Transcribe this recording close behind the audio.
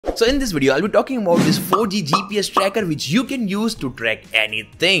So in this video, I'll be talking about this 4G GPS tracker which you can use to track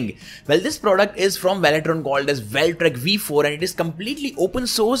anything. Well, this product is from Valetron called as Valtrack V4 and it is completely open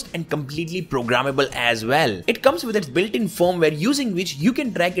sourced and completely programmable as well. It comes with its built-in firmware using which you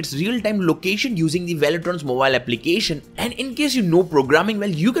can track its real-time location using the Valetron's mobile application, and in case you know programming well,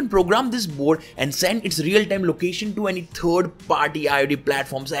 you can program this board and send its real-time location to any third-party IoT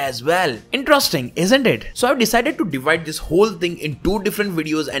platforms as well. Interesting, isn't it? So I've decided to divide this whole thing in two different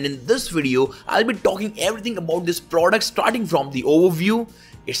videos, and in this video I'll be talking everything about this product starting from the overview,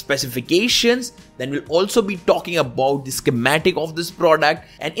 its specifications, then we'll also be talking about the schematic of this product,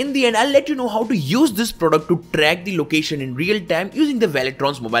 and in the end I'll let you know how to use this product to track the location in real time using the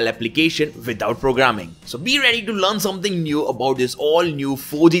Valetron's mobile application without programming. So be ready to learn something new about this all new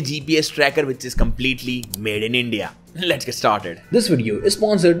 4G GPS tracker which is completely made in India. Let's get started. This video is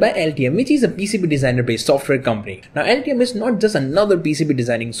sponsored by LTM, which is a PCB designer based software company. Now LTM is not just another PCB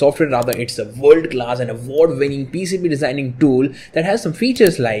designing software, rather it's a world-class and award-winning PCB designing tool that has some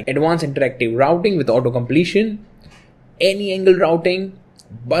features like advanced interactive routing with auto-completion, any angle routing,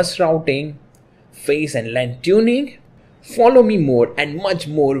 bus routing, phase and length tuning, follow me more and much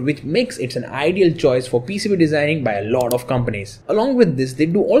more, which makes it an ideal choice for PCB designing by a lot of companies. Along with this, they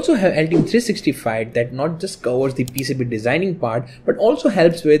do also have LTM 365 that not just covers the PCB designing part but also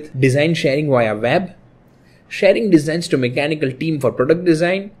helps with design sharing via web, sharing designs to mechanical team for product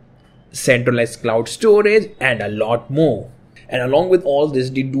design, centralized cloud storage, and a lot more. And along with all this,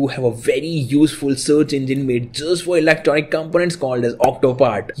 they do have a very useful search engine made just for electronic components called as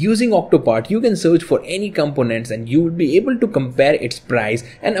Octopart. Using Octopart, you can search for any components and you will be able to compare its price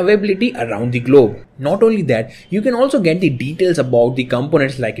and availability around the globe. Not only that, you can also get the details about the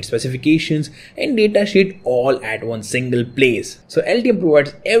components like its specifications and datasheet all at one single place. So LTM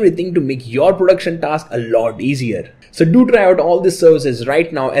provides everything to make your production task a lot easier. So do try out all these services right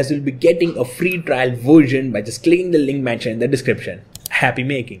now, as you'll be getting a free trial version by just clicking the link mentioned in the description. Happy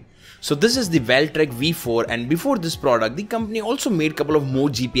making! So this is the Valtrack V4, and before this product, the company also made a couple of more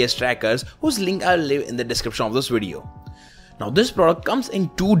GPS trackers whose link I'll leave in the description of this video. Now this product comes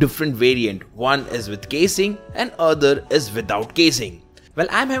in two different variants. One is with casing and other is without casing. Well,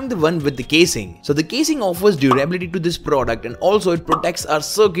 I'm having the one with the casing. So the casing offers durability to this product, and also it protects our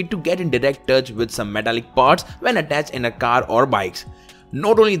circuit to get in direct touch with some metallic parts when attached in a car or bikes.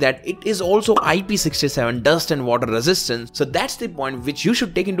 Not only that, it is also IP67 dust and water resistant, so that's the point which you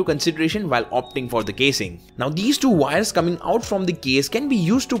should take into consideration while opting for the casing. Now these two wires coming out from the case can be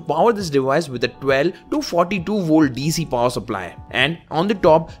used to power this device with a 12 to 42 volt DC power supply. And on the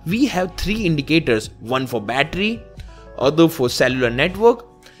top we have three indicators, one for battery, other for cellular network,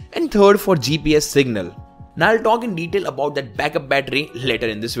 and third for GPS signal. Now I'll talk in detail about that backup battery later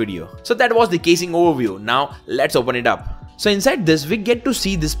in this video. So that was the casing overview. Now let's open it up. So inside this we get to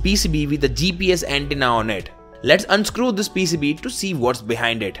see this PCB with a GPS antenna on it. Let's unscrew this PCB to see what's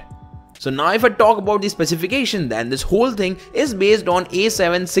behind it. So now if I talk about the specification, then this whole thing is based on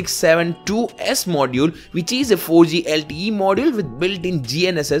A7672S module, which is a 4G LTE module with built-in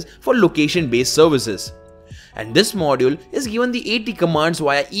GNSS for location-based services. And this module is given the 80 commands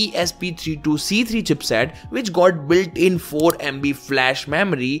via ESP32C3 chipset, which got built-in 4 MB flash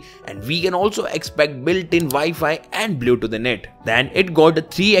memory, and we can also expect built-in Wi-Fi and Bluetooth in it. Then it got a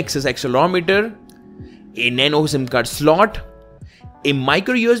 3-axis accelerometer, a nano SIM card slot, a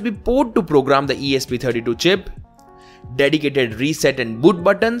micro USB port to program the ESP32 chip, dedicated reset and boot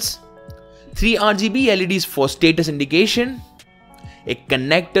buttons, 3 RGB LEDs for status indication, a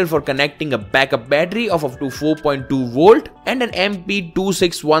connector for connecting a backup battery of up to 4.2 volt, and an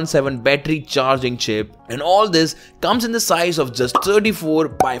MP2617 battery charging chip, and all this comes in the size of just 34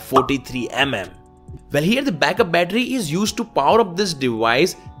 by 43 mm. Well, here the backup battery is used to power up this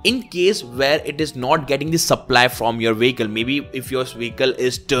device in case where it is not getting the supply from your vehicle. Maybe if your vehicle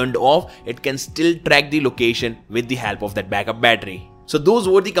is turned off, it can still track the location with the help of that backup battery. So those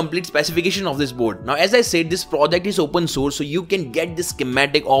were the complete specification of this board. Now as I said, this project is open source, so you can get the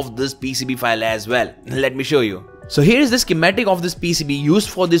schematic of this PCB file as well. Let me show you. So here is the schematic of this PCB used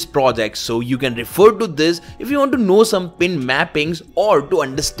for this project, so you can refer to this if you want to know some pin mappings or to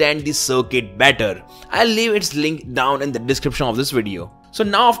understand the circuit better. I'll leave its link down in the description of this video. So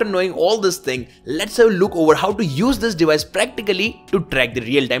now after knowing all this thing, let's have a look over how to use this device practically to track the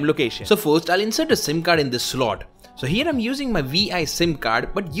real-time location. So first I'll insert a SIM card in this slot. So here I'm using my VI SIM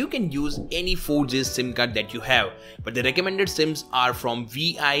card, but you can use any 4G SIM card that you have. But the recommended SIMs are from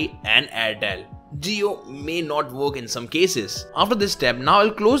VI and Airtel. Geo may not work in some cases. After this step, now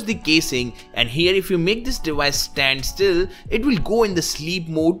I'll close the casing, and here if you make this device stand still, it will go in the sleep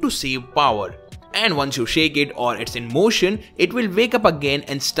mode to save power. and once you shake it or it's in motion, it will wake up again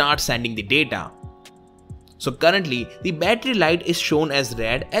and start sending the data. So currently, the battery light is shown as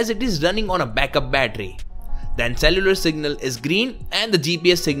red as it is running on a backup battery. Then cellular signal is green and the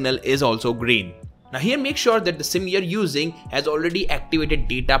GPS signal is also green. Now here make sure that the SIM you're using has already activated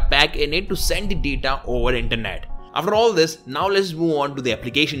data pack in it to send the data over internet. After all this, now let's move on to the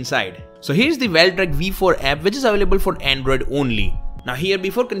application side. So here's the Valtrack V4 app, which is available for Android only. Now here,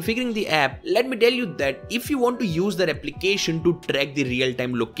 before configuring the app, let me tell you that if you want to use that application to track the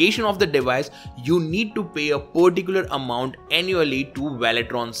real-time location of the device, you need to pay a particular amount annually to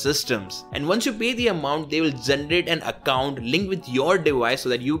Valetron systems. And once you pay the amount, they will generate an account linked with your device so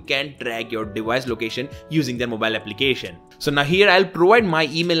that you can track your device location using their mobile application. So now here I'll provide my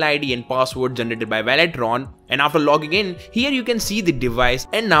email ID and password generated by Valetron, and after logging in, here you can see the device,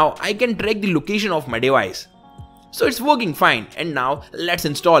 and now I can track the location of my device. So it's working fine, and now let's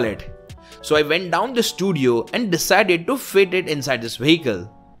install it. So I went down the studio and decided to fit it inside this vehicle.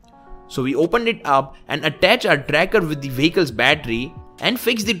 So we opened it up and attached our tracker with the vehicle's battery and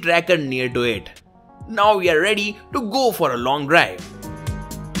fixed the tracker near to it. Now we are ready to go for a long drive.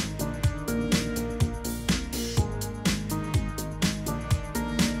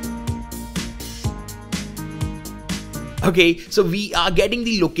 Okay, so we are getting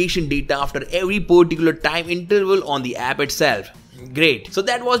the location data after every particular time interval on the app itself. Great. So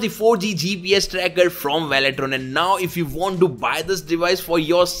that was the 4G GPS tracker from Valetron, and now if you want to buy this device for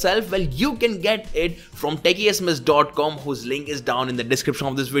yourself, well, you can get it from techiesms.com, whose link is down in the description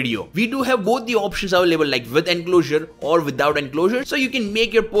of this video. We do have both the options available, like with enclosure or without enclosure, so you can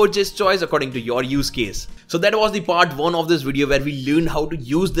make your purchase choice according to your use case. So that was the part 1 of this video, where we learned how to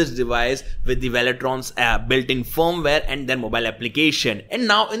use this device with the Valetron's built-in firmware and their mobile application. And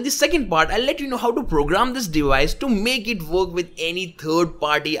now in the second part, I'll let you know how to program this device to make it work with any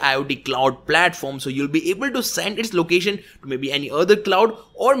third-party IoT cloud platform, so you'll be able to send its location to maybe any other cloud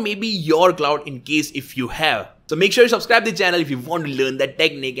or maybe your cloud in case if you have. So make sure you subscribe to the channel if you want to learn that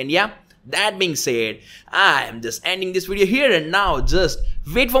technique. And yeah, that being said, I am just ending this video here and now. Just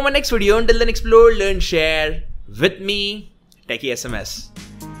wait for my next video. Until then, explore, learn, share with me, techiesms.